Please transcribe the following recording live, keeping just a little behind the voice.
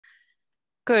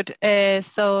Good.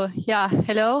 So yeah,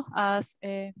 hello. As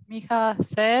Mija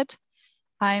said,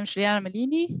 I'm Juliana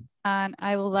Melini, and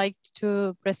I would like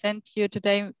to present you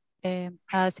today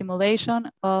a simulation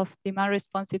of demand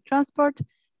responsive transport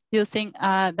using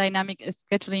a dynamic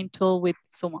scheduling tool with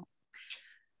SUMO.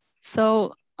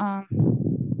 So,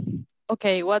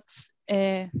 okay, what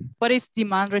is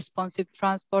demand responsive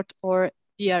transport, or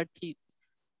DRT?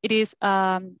 It is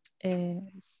a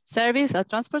service, a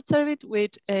transport service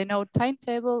with no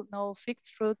timetable, no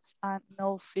fixed routes, and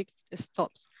no fixed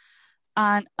stops.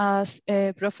 And as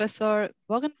Professor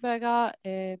Bogenberger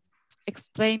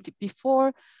explained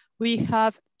before, we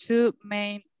have two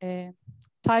main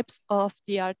types of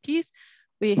DRTs.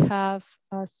 We have,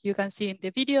 as you can see in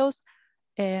the videos,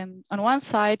 on one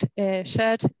side,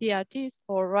 shared DRTs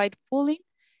or ride pooling,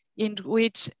 in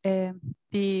which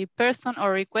the person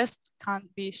or request can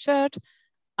be shared.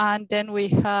 And then we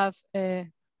have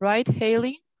ride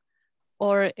hailing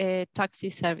or taxi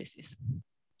services.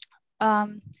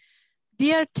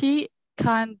 DRT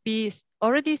can be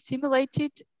already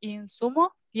simulated in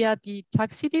SUMO via the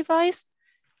taxi device.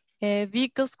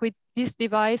 Vehicles with this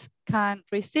device can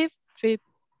receive trip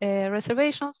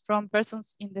reservations from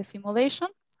persons in the simulation,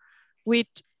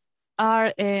 which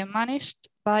are managed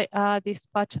by a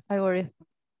dispatch algorithm.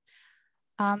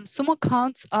 SUMO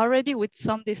counts already with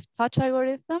some dispatch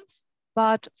algorithms,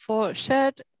 but for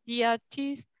shared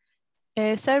DRT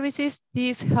services,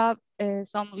 these have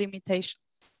some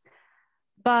limitations.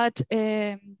 But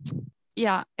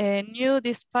yeah, new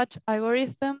dispatch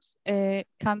algorithms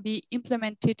can be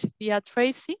implemented via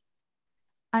Tracy.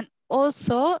 And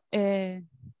also,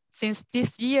 since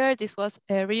this year, this was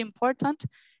really important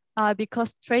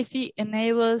because Tracy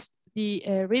enables the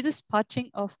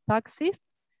redispatching of taxis.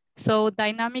 So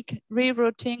dynamic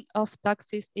rerouting of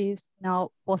taxis is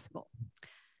now possible.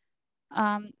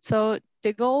 So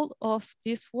the goal of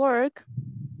this work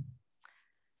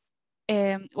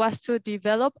was to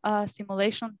develop a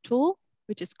simulation tool,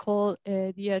 which is called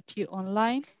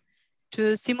DRtOnline,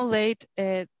 to simulate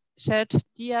shared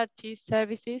DRT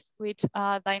services with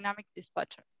a dynamic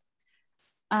dispatcher.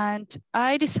 And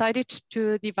I decided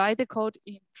to divide the code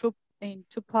in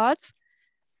two parts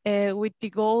with the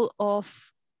goal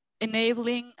of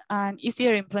enabling an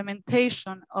easier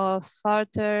implementation of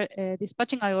further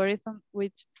dispatching algorithm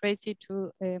with Tracy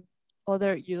to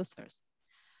other users.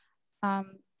 I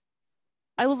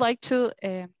would like to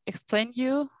explain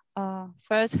you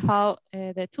first how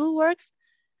the tool works.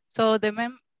 So the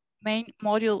main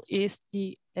module is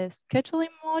the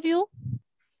scheduling module,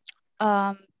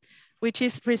 which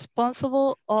is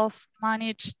responsible of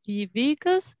manage the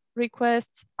vehicles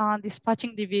requests and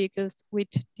dispatching the vehicles with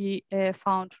the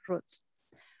found routes.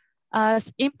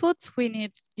 As inputs, we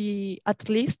need at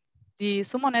least the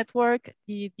SUMO network,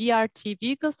 the DRT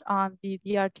vehicles, and the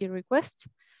DRT requests.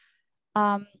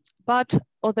 But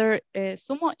other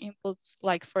SUMO inputs,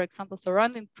 like for example,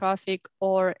 surrounding traffic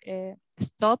or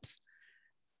stops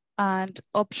and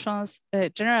options,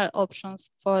 general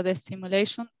options for the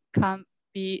simulation can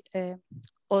be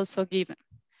also given.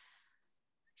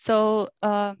 So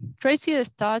Tracy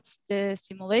starts the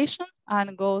simulation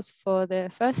and goes for the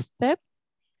first step,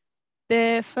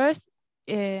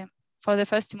 for the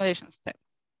first simulation step.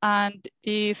 And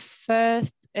the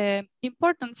first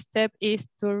important step is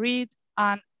to read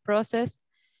and process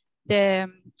the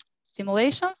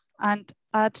simulations and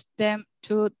add them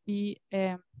to the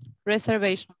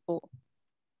reservation pool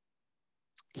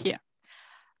here.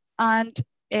 And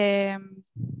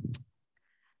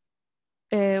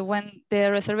when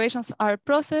the reservations are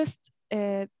processed,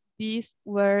 these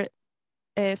were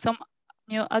some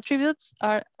new attributes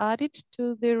are added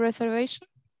to the reservation.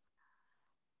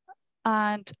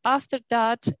 And after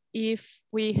that, if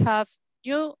we have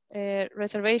new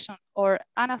reservation or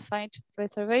unassigned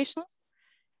reservations,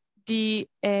 the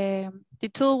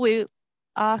tool will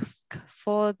ask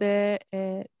for the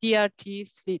DRT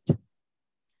fleet.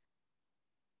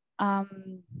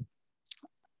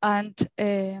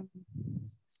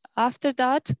 After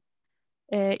that,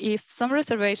 if some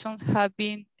reservations have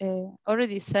been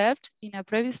already served in a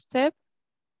previous step,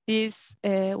 this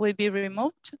will be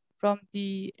removed from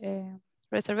the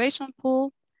reservation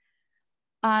pool,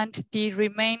 and the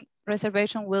remaining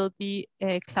reservation will be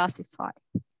classified.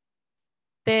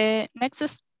 The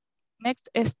next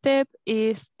step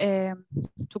is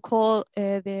to call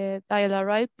the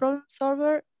dial-a-ride problem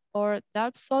solver, or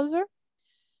DARP Solver,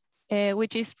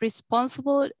 which is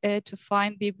responsible to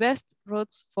find the best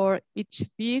routes for each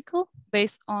vehicle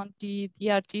based on the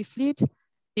DRT fleet,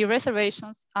 the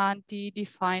reservations, and the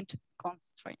defined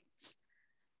constraints.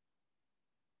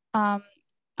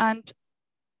 And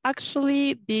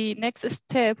actually, the next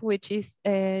step, which is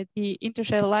the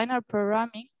integer linear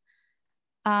programming,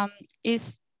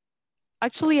 is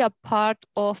actually a part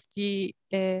of the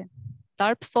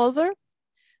DARP solver,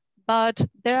 but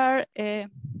there are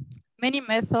many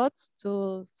methods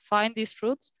to find these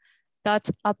roots that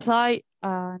apply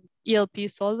an ELP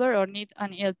solver or need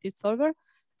an ELP solver.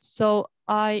 So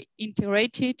I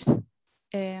integrated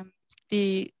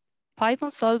the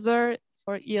Python solver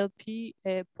for ELP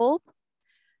pulp.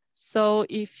 So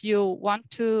if you want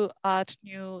to add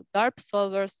new DARP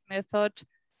solvers method,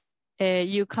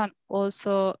 you can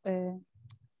also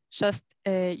just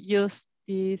use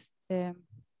this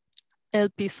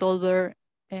LP solver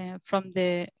from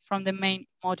the main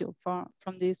module,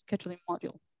 from the scheduling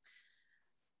module.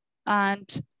 And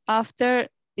after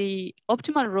the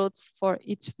optimal routes for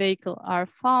each vehicle are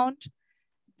found,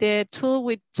 the tool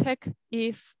will check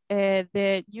if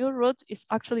the new route is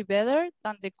actually better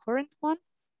than the current one,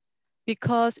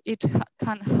 because it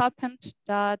can happen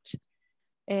that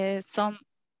some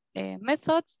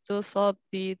methods to solve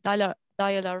the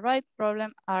dial-a-write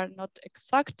problem are not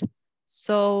exact.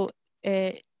 So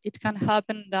it can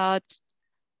happen that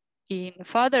in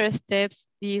further steps,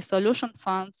 the solution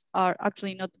funds are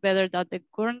actually not better than the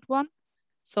current one.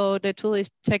 So the tool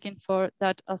is checking for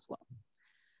that as well.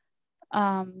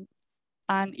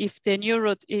 And if the new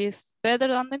route is better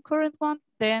than the current one,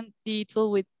 then the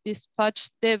tool will dispatch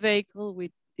the vehicle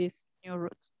with this new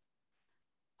route.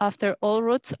 After all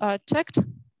routes are checked,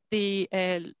 the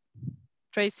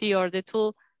Tracy or the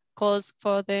tool calls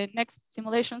for the next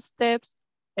simulation step,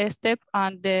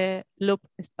 and the loop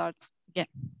starts again.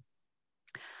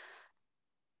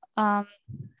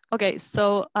 Okay,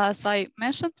 so as I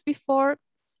mentioned before,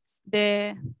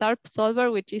 the DARP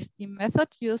solver, which is the method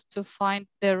used to find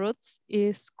the routes,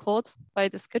 is called by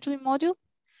the scheduling module.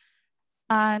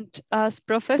 And as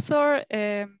Professor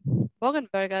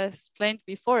Bogenberg explained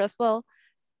before as well,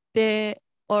 there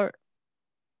are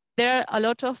a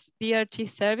lot of DRT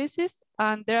services,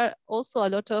 and there are also a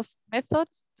lot of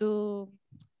methods to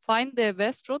find the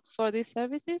best routes for these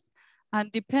services.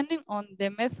 And depending on the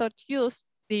method used,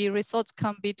 the results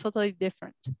can be totally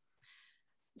different.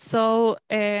 So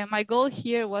my goal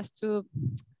here was to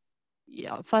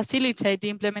facilitate the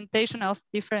implementation of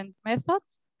different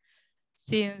methods,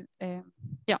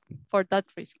 for that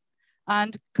reason.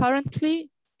 And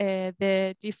currently,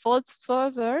 the default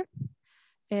solver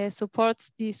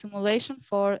supports the simulation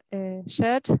for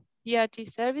shared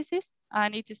DRT services,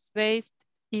 and it is based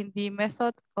in the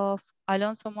method of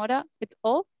Alonso Mora et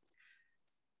al.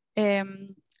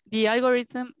 The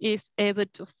algorithm is able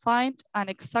to find an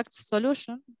exact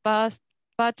solution, but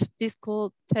this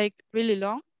could take really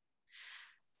long.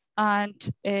 And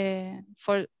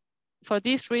for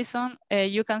this reason,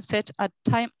 you can set a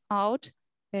timeout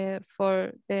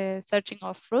for the searching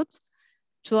of routes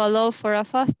to allow for a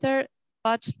faster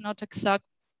but not exact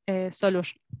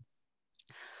solution.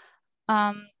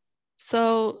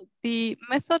 So the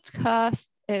method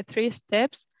has 3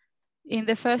 steps. In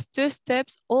the first 2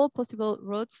 steps, all possible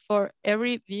routes for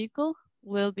every vehicle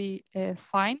will be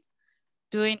found,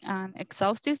 doing an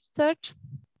exhaustive search.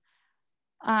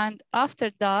 And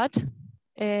after that,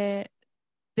 an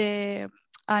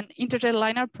integer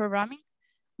linear programming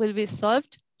will be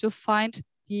solved to find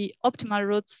the optimal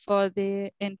routes for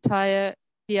the entire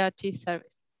DRT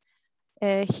service.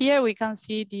 Here we can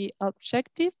see the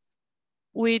objective,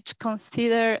 which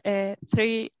consider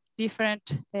 3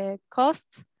 different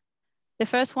costs. The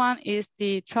first one is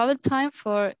the travel time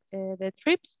for the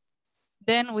trips.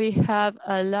 Then we have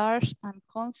a large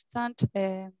constant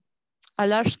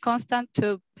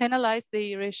to penalize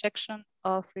the rejection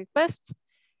of requests.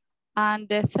 And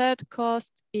the third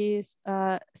cost is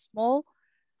a small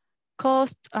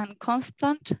cost and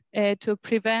constant to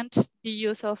prevent the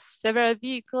use of several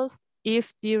vehicles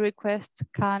if the request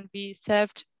can be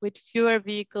served with fewer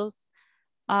vehicles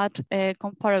at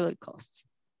comparable costs.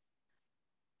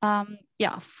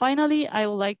 Finally, I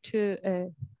would like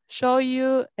to show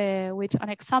you with an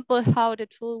example how the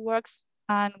tool works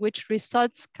and which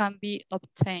results can be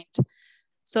obtained.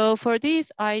 So for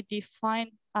this, I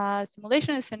defined a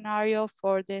simulation scenario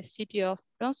for the city of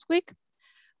Brunswick.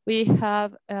 We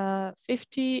have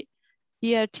 50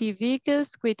 DRT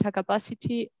vehicles with a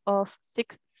capacity of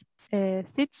 6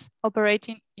 seats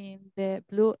operating in the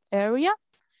blue area.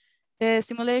 The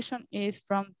simulation is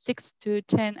from 6 to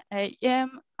 10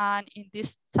 a.m. and in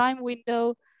this time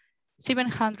window,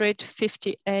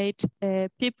 758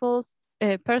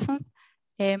 persons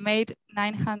made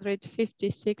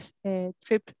 956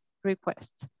 trip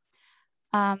requests.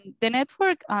 The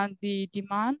network and the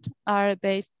demand are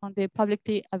based on the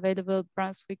publicly available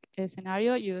Brunswick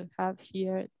scenario. You have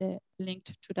here the link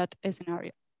to that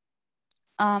scenario.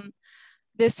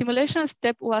 The simulation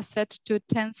step was set to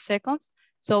 10 seconds.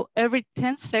 So every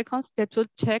 10 seconds, the tool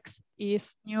checks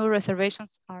if new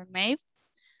reservations are made.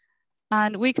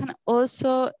 And we can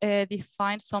also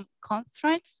define some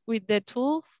constraints with the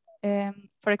tool.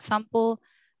 For example,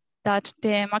 that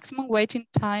the maximum waiting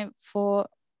time for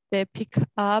the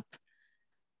pickup,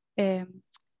 in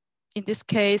this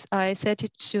case, I set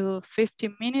it to 50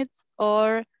 minutes,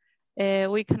 or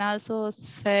we can also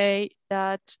say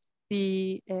that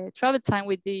the travel time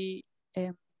with the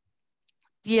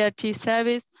DRT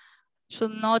service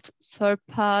should not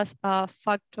surpass a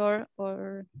factor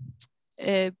or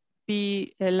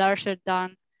be larger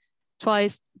than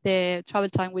twice the travel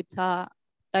time with a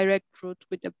direct route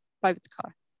with a private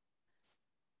car.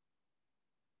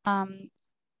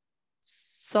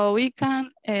 So we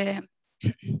can,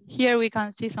 here we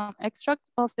can see some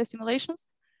extracts of the simulations.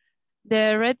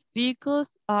 The red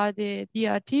vehicles are the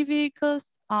DRT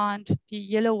vehicles and the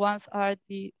yellow ones are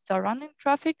the surrounding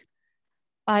traffic.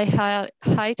 I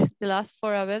hide the last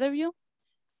for a better view.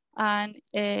 And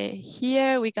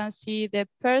here we can see the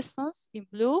persons in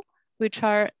blue, which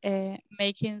are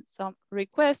making some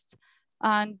requests,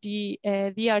 and the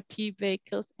DRT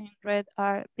vehicles in red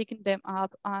are picking them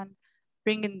up and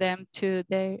bringing them to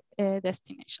their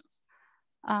destinations.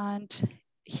 And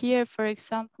here, for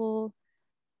example,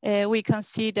 we can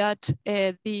see that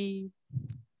the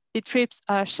trips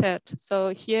are shared. So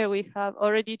here we have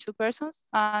already 2 persons,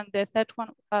 and the third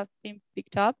one have been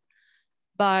picked up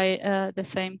by the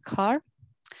same car.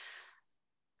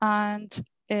 And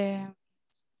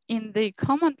in the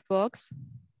comment box,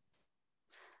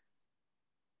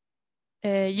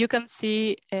 you can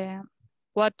see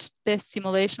what the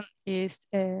simulation is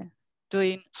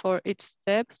doing for each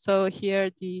step. So here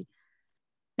the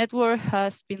network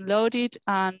has been loaded,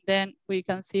 and then we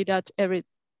can see that every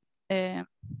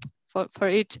for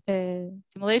each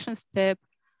simulation step,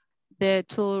 the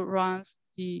tool runs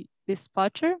the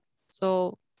dispatcher.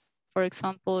 So, for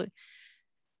example,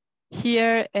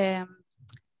 here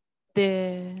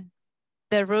the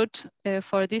route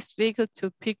for this vehicle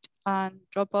to pick and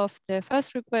drop off the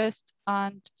first request,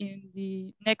 and in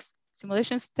the next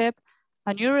simulation step,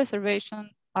 a new reservation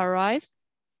arrives,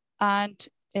 and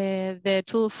the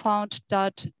tool found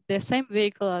that the same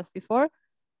vehicle as before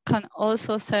can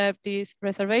also serve this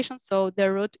reservation, so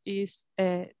the route is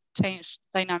changed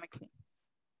dynamically.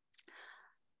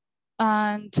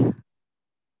 And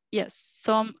yes,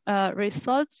 some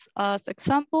results as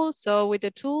examples. So with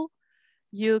the tool,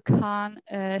 you can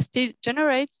still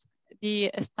generate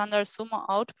the standard SUMO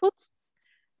outputs.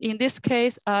 In this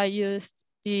case, I used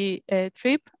the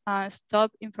trip and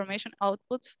stop information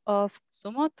outputs of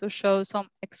SUMO to show some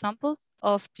examples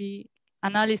of the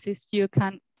analysis you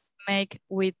can make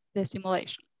with the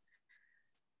simulation.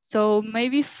 So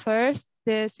maybe first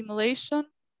the simulation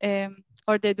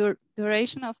or the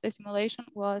duration of the simulation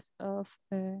was of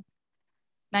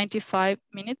 95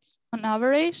 minutes on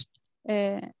average.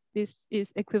 This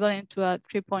is equivalent to a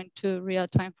 3.2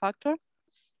 real-time factor.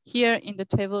 Here in the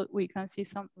table, we can see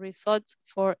some results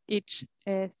for each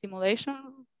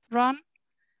simulation run.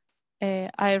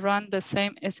 I ran the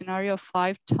same scenario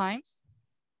 5 times.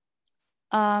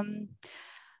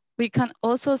 We can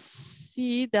also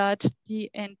see that the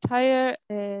entire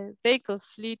vehicle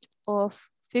fleet of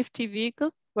 50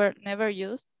 vehicles were never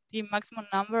used. The maximum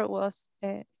number was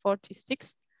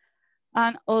 46.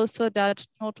 And also that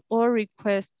not all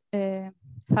requests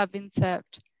have been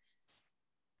served.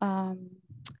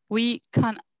 We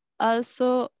can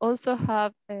also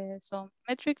have some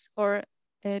metrics or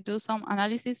do some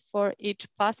analysis for each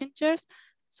passengers.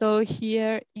 So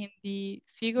here in the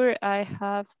figure, I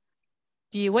have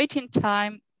the waiting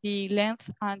time, the length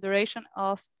and duration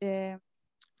of the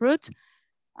route,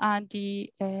 and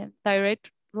the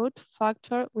direct route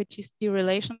factor, which is the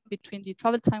relation between the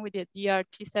travel time with the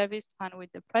DRT service and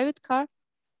with the private car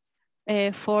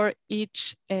for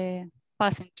each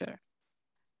passenger.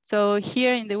 So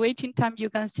here in the waiting time, you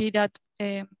can see that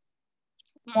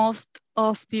most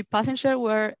of the passengers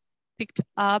were picked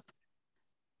up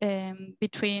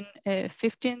between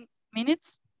 15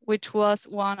 minutes, which was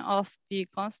one of the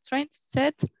constraints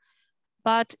set.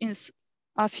 But in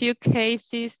a few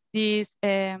cases, this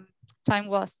time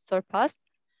was surpassed.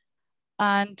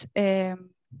 And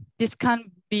this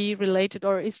can be related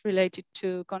or is related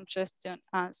to congestion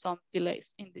and some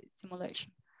delays in the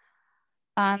simulation.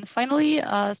 And finally,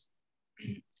 as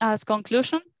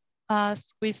conclusion,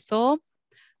 as we saw,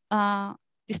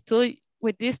 this tool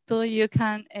with this tool, you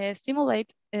can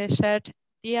simulate shared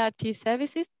DRT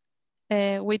services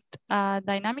with a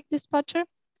dynamic dispatcher.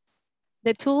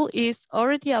 The tool is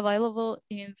already available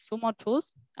in Sumo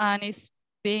tools and is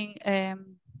being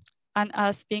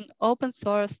as being open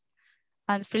source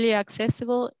and freely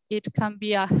accessible, it can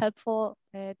be a helpful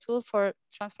tool for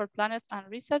transport planners and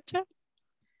researchers.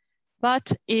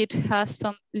 But it has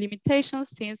some limitations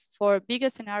since for bigger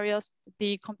scenarios,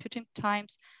 the computing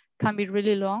times can be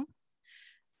really long.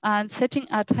 And setting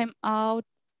a timeout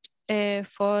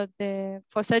for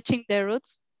searching the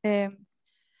routes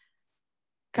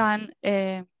can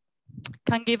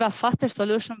give a faster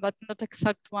solution, but not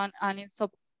exact one, and in some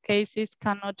cases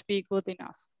cannot be good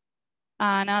enough.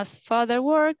 And as further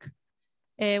work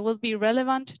will be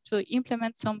relevant to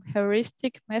implement some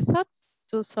heuristic methods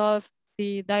to solve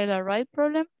the dial-a-ride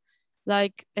problem,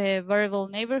 like variable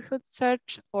neighborhood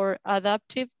search or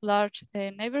adaptive large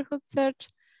neighborhood search,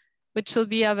 which will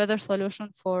be a better solution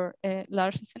for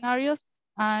large scenarios,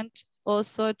 and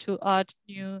also to add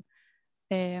new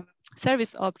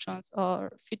service options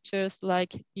or features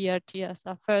like DRT as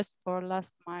a first or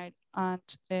last mile and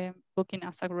booking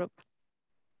as a group.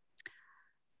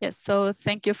 Yes, so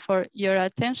thank you for your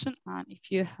attention. And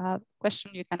if you have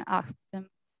questions, you can ask them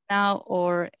now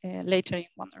or later in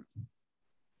Wonderman.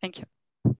 Thank you.